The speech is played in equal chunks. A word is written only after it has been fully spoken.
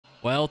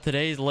Well,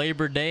 today's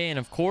Labor Day, and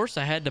of course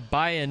I had to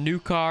buy a new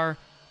car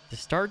to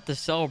start the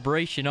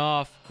celebration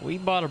off. We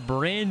bought a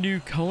brand new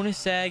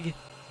Koenigsegg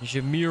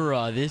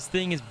Gemera. This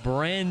thing is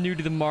brand new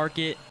to the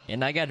market,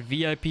 and I got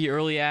VIP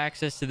early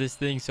access to this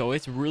thing, so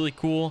it's really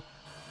cool.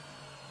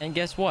 And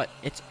guess what?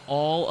 It's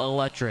all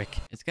electric.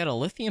 It's got a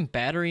lithium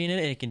battery in it,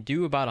 and it can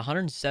do about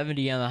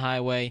 170 on the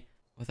highway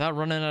without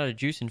running out of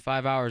juice in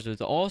 5 hours.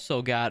 It's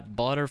also got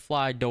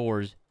butterfly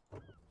doors.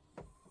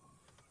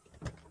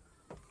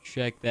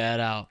 Check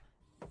that out.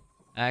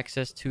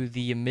 Access to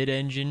the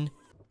mid-engine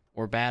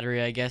or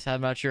battery, I guess.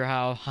 I'm not sure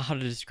how to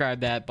describe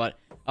that, but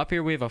up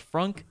here we have a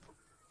frunk.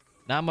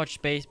 Not much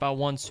space, about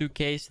one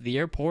suitcase to the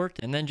airport,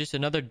 and then just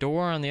another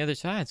door on the other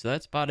side. So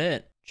that's about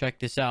it. Check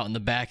this out. In the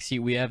back seat,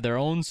 we have their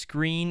own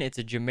screen. It's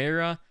a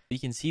Gemera. You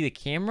can see the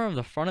camera of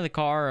the front of the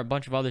car, a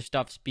bunch of other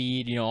stuff,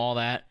 speed, you know, all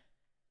that.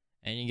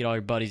 And you can get all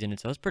your buddies in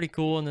it. So it's pretty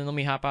cool. And then let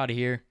me hop out of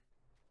here.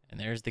 And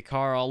there's the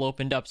car all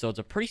opened up. So it's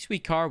a pretty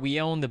sweet car. We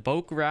own the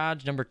boat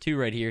garage number 2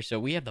 right here. So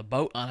we have the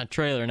boat on a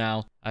trailer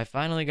now. I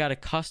finally got a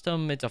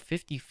custom. It's a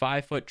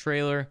 55-foot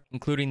trailer,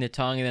 including the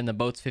tongue, and then the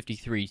boat's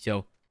 53.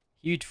 So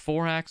huge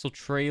 4-axle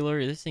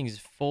trailer. This thing's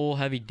full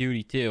heavy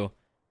duty too.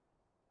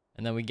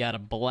 And then we got a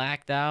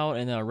blacked out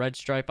and a red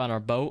stripe on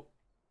our boat.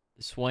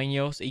 The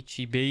Sueños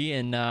HCB.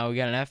 And we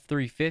got an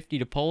F350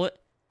 to pull it.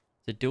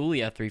 It's a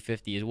dually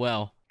F350 as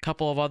well. A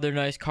couple of other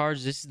nice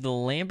cars. This is the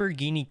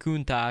Lamborghini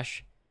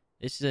Countach.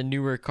 This is a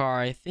newer car.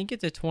 I think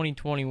it's a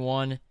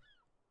 2021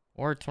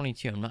 or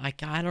 22.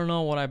 I don't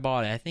know what I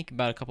bought it. I think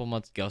about a couple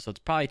months ago. So it's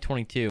probably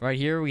 22. Right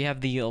here we have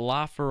the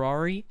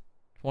LaFerrari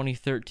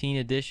 2013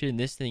 edition.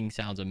 This thing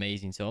sounds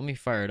amazing. So let me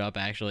fire it up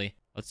actually.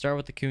 Let's start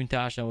with the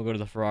Countach and we'll go to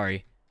the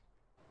Ferrari.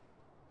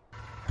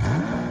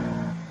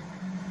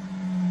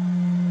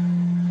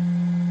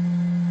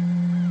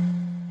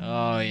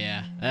 Oh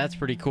yeah, that's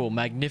pretty cool.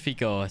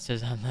 Magnifico, it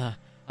says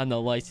on the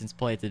license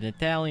plate. It's an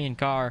Italian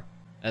car.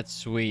 That's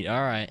sweet.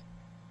 All right,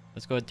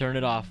 let's go ahead and turn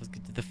it off. Let's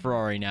get to the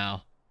Ferrari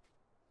now.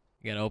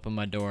 I gotta open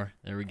my door.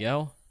 There we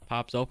go.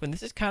 Pops open.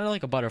 This is kind of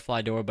like a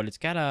butterfly door, but it's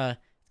got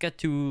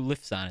 2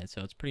 lifts on it,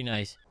 so it's pretty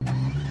nice.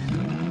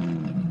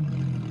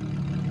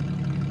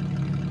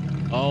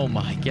 Oh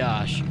my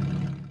gosh,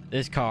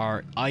 this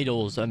car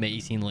idles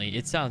amazingly.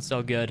 It sounds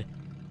so good.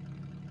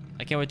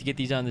 I can't wait to get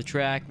these on the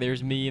track.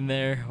 There's me in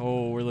there.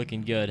 Oh, we're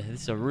looking good.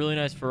 This is a really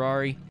nice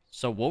Ferrari.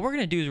 So what we're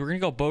gonna do is we're gonna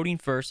go boating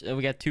first, and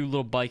we got 2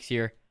 little bikes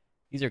here.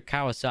 These are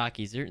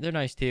Kawasaki's. They're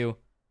nice too.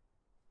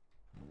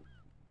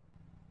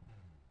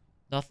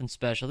 Nothing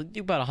special. They do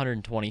about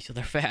 120, so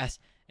they're fast.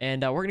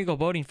 And we're gonna go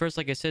boating first,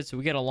 like I said. So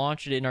we gotta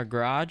launch it in our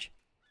garage.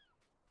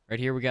 Right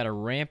here, we got a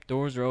ramp.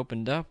 Doors are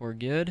opened up. We're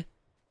good.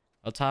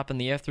 I'll top in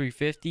the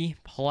F350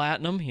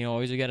 Platinum. You know,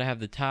 always we gotta have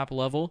the top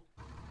level.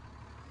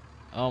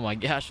 Oh my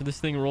gosh, this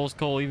thing rolls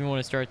coal even when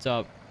it starts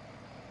up.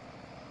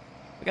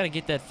 We gotta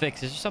get that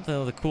fixed. There's just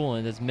something with the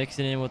coolant that's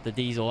mixing in with the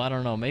diesel. I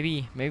don't know.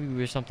 Maybe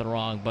there's something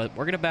wrong, but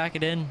we're gonna back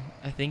it in.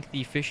 I think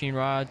the fishing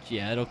rod,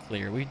 yeah, it'll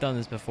clear. We've done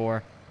this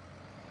before.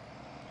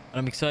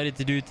 I'm excited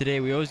to do it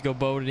today. We always go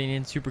boating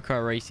in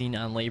supercar racing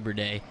on Labor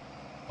Day,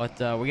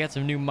 but we got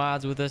some new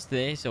mods with us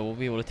today, so we'll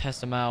be able to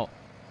test them out.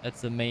 That's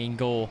the main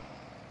goal.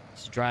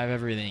 Just drive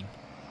everything,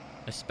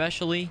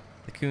 especially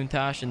the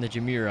Countach and the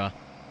Gemera.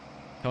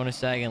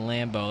 Koenigsegg and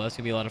Lambo. That's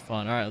gonna be a lot of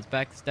fun. All right, let's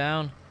back this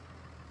down.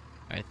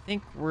 I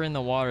think we're in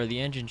the water. The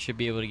engine should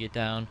be able to get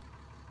down.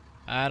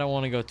 I don't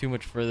want to go too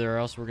much further or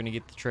else we're gonna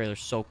get the trailer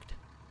soaked.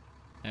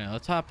 All right,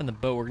 let's hop in the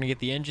boat. We're gonna get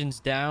the engines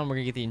down. We're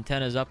gonna get the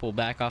antennas up. We'll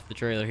back off the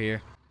trailer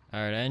here. All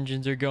right,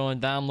 engines are going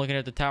down. I'm looking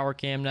at the tower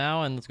cam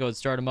now, and let's go ahead and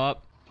start them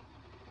up.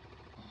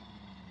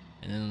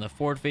 And then the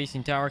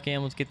forward-facing tower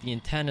cam, let's get the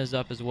antennas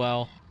up as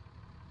well.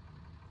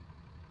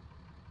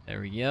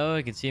 There we go.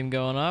 You can see them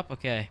going up.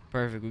 Okay,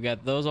 perfect. We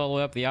got those all the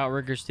way up. The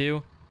outriggers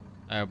too.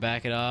 All right,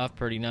 back it off.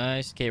 Pretty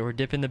nice. Okay, we're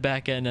dipping the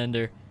back end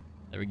under.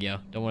 There we go.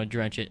 Don't want to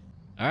drench it.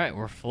 All right,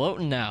 we're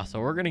floating now. So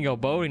we're going to go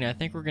boating. I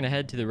think we're going to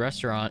head to the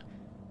restaurant.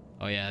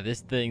 Oh yeah, this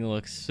thing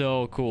looks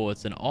so cool.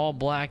 It's an all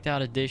blacked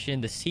out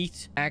edition. The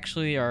seats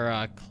actually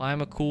are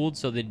climate cooled,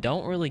 so they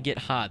don't really get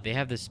hot. They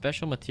have this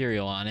special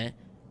material on it,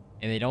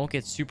 and they don't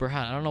get super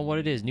hot. I don't know what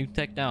it is. New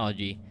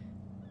technology.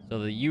 So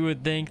that you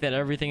would think that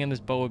everything in this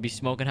boat would be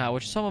smoking hot,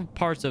 which some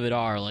parts of it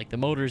are. Like the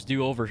motors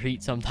do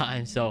overheat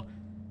sometimes. So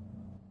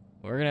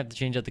we're going to have to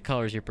change out the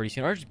colors here pretty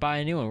soon. Or just buy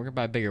a new one. We're going to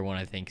buy a bigger one,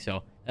 I think.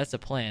 So that's the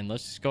plan.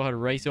 Let's just go ahead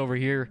and race over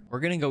here. We're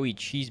going to go eat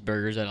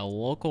cheeseburgers at a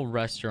local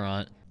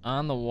restaurant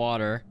on the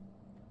water.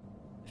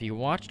 If you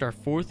watched our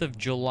 4th of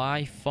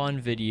July fun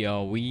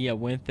video, we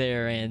went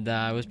there and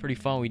it was pretty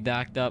fun. We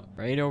docked up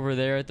right over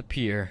there at the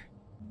pier.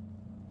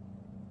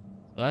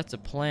 So that's a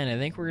plan. I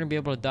think we're going to be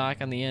able to dock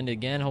on the end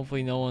again.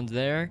 Hopefully no one's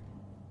there.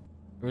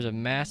 There was a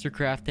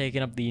Mastercraft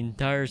taking up the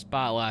entire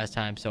spot last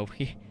time. So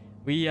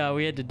we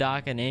had to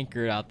dock and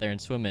anchor it out there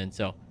and swim in.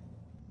 So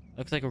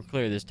looks like we're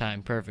clear this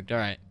time. Perfect. All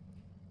right.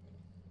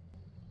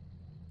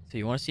 So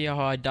you want to see how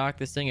I dock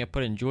this thing? I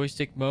put it in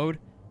joystick mode.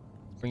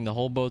 Bring the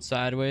whole boat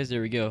sideways.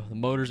 There we go. The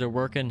motors are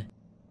working.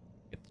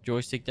 Get the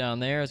joystick down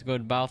there. Let's go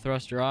to bow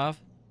thruster off.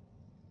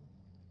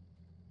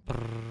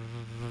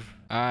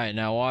 All right,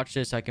 now watch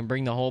this. I can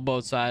bring the whole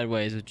boat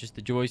sideways with just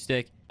the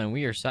joystick. And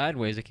we are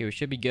sideways. Okay, we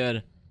should be good.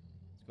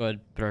 Let's go ahead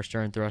and put our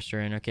stern thruster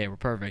in. Okay, we're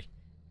perfect.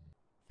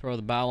 Throw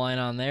the bow line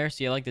on there.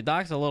 See, like the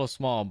dock's a little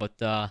small, but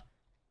as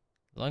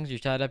long as you're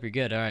tied up, you're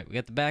good. All right, we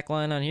got the back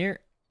line on here.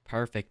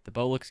 Perfect. The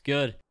boat looks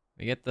good.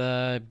 We get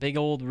the big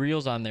old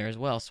reels on there as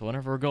well, so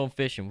whenever we're going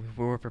fishing,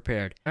 we're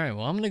prepared. All right,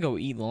 well, I'm going to go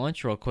eat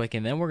lunch real quick,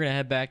 and then we're going to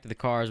head back to the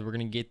cars. We're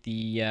going to get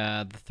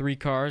the 3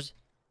 cars,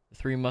 the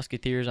 3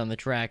 musketeers on the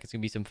track. It's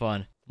going to be some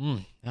fun.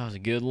 That was a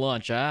good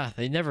lunch.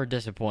 They never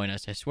disappoint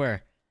us, I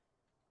swear.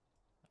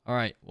 All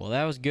right, well,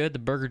 that was good, the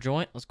burger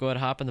joint. Let's go ahead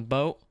and hop in the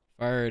boat,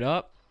 fire it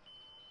up.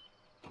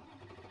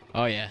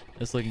 Oh, yeah,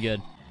 that's looking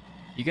good.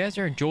 If you guys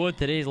are enjoying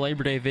today's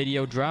Labor Day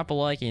video, drop a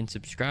like and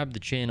subscribe to the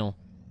channel.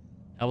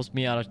 Helps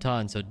me out a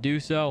ton, so do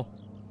so.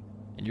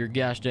 And you're a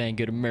gosh dang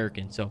good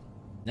American. So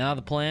now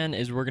the plan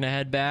is we're gonna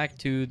head back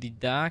to the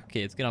dock.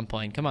 Okay, let's get on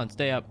plane. Come on,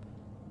 stay up.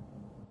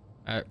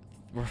 All right,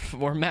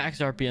 we're max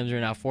RPMs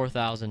right now,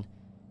 4,000,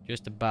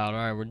 just about. All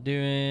right, we're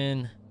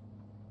doing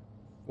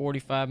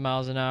 45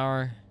 miles an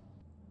hour.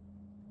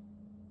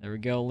 There we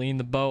go. Lean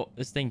the boat.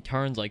 This thing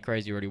turns like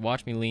crazy already.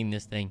 Watch me lean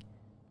this thing.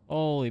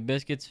 Holy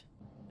biscuits.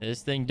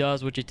 This thing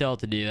does what you tell it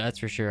to do, that's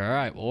for sure. All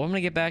right, well, I'm going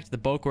to get back to the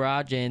boat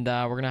garage, and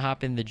we're going to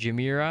hop in the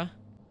Gemera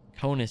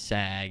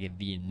Koenigsegg,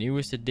 the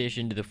newest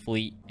addition to the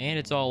fleet, and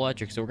it's all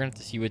electric, so we're going to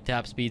have to see what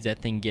top speeds that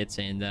thing gets,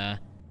 and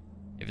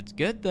if it's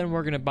good, then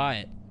we're going to buy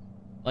it.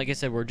 Like I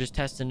said, we're just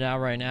testing it out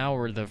right now.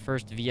 We're the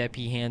first VIP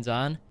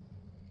hands-on.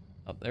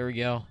 Oh, there we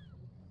go.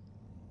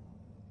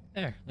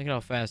 There, look at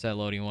how fast that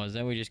loading was.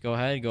 Then we just go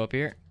ahead and go up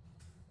here.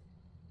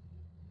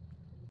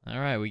 All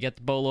right, we got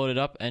the boat loaded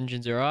up.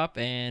 Engines are up,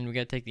 and we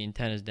got to take the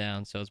antennas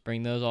down. So let's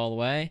bring those all the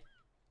way.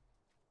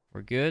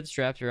 We're good.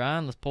 Straps are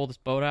on. Let's pull this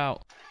boat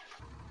out.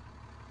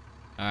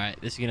 All right,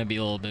 this is going to be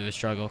a little bit of a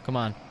struggle. Come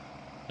on.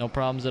 No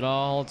problems at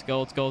all. Let's go,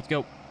 let's go, let's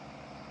go.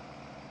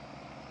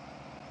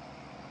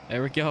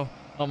 There we go.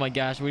 Oh, my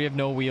gosh. We have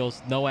no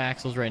wheels, no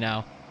axles right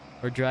now.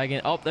 We're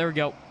dragging. Oh, there we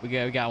go. We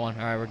got one.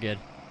 All right, we're good.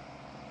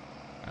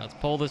 All right, let's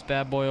pull this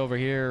bad boy over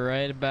here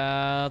right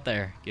about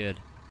there. Good.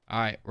 All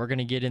right, we're going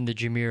to get in the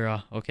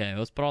Gemera. Okay,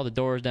 let's put all the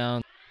doors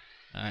down.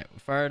 All right, we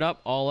fire it up,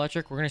 all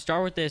electric. We're going to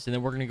start with this, and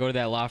then we're going to go to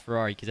that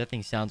LaFerrari because that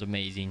thing sounds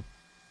amazing.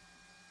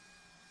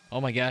 Oh,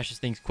 my gosh, this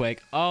thing's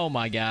quick. Oh,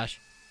 my gosh.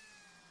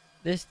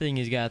 This thing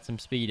has got some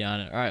speed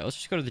on it. All right, let's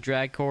just go to the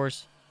drag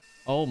course.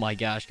 Oh, my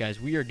gosh,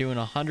 guys. We are doing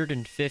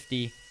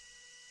 150.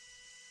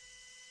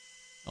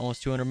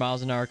 Almost 200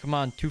 miles an hour. Come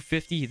on,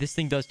 250. This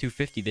thing does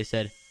 250, they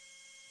said.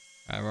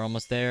 All right, we're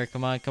almost there.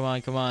 Come on, come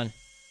on, come on.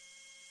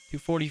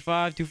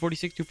 245,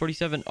 246,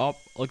 247. Oh,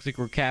 looks like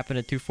we're capping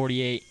at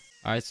 248.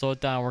 All right, slow it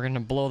down. We're going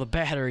to blow the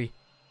battery.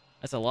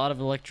 That's a lot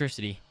of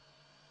electricity.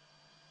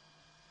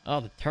 Oh,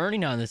 the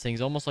turning on this thing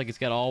is almost like it's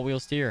got all-wheel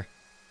steer.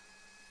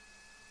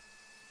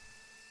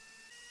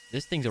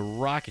 This thing's a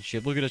rocket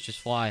ship. Look at us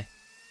just fly.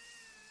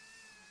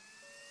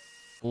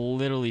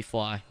 Literally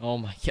fly. Oh,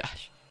 my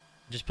gosh.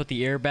 Just put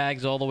the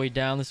airbags all the way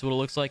down. This is what it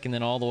looks like. And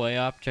then all the way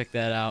up. Check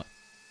that out.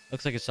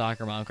 Looks like a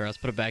soccer mount car. Let's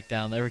put it back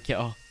down. There we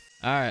go.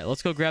 All right,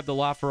 let's go grab the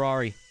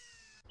LaFerrari.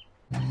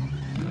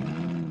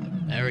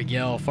 There we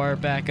go. Fire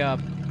it back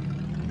up.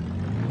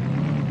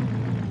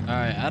 All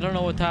right, I don't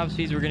know what top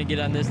speeds we're going to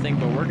get on this thing,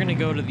 but we're going to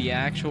go to the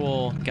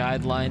actual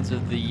guidelines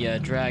of the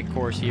drag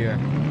course here.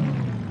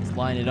 Let's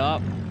line it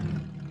up.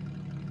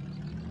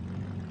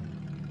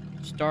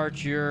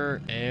 Start your...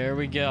 There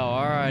we go.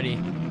 All righty.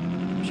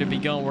 Should be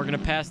going. We're going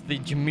to pass the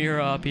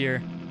Gemera up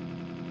here.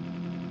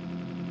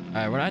 All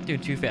right, we're not doing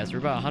too fast. We're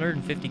about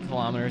 150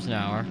 kilometers an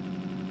hour.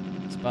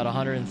 It's about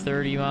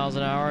 130 miles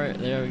an hour.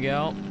 There we go.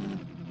 All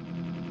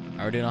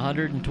right, we're doing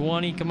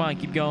 120. Come on,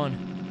 keep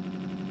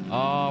going.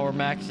 Oh, we're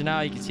maxing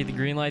out. You can see the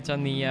green lights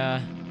on the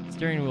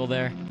steering wheel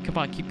there. Come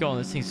on, keep going.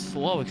 This thing's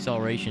slow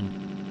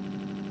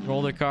acceleration.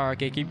 Roll the car.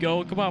 Okay, keep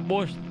going. Come on,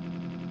 boys.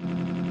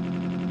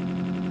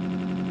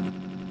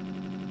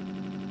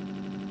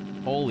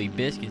 Holy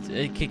biscuits.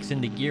 It kicks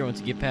into gear once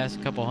you get past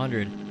a couple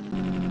hundred.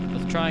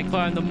 Let's try and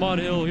climb the mud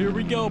hill. Here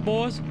we go,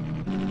 boys.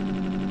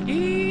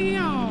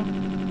 Yeah.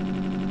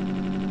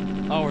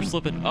 Oh, we're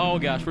slipping. Oh,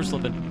 gosh, we're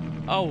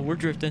slipping. Oh, we're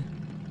drifting.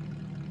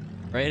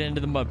 Right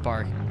into the mud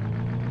park.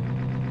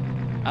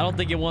 I don't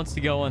think it wants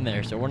to go in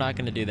there, so we're not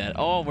going to do that.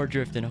 Oh, we're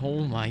drifting.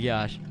 Oh, my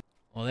gosh.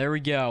 Well, there we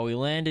go. We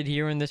landed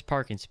here in this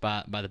parking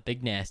spot by the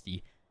Big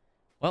Nasty.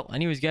 Well,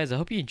 anyways, guys, I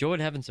hope you enjoyed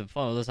having some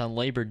fun with us on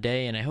Labor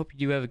Day, and I hope you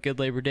do have a good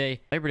Labor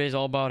Day. Labor Day is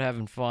all about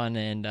having fun,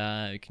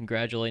 and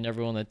congratulating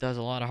everyone that does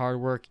a lot of hard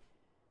work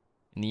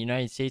in the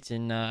United States,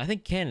 and I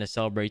think Canada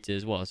celebrates it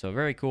as well, so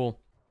very cool.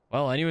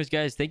 Well, anyways,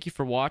 guys, thank you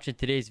for watching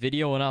today's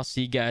video, and I'll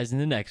see you guys in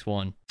the next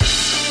one.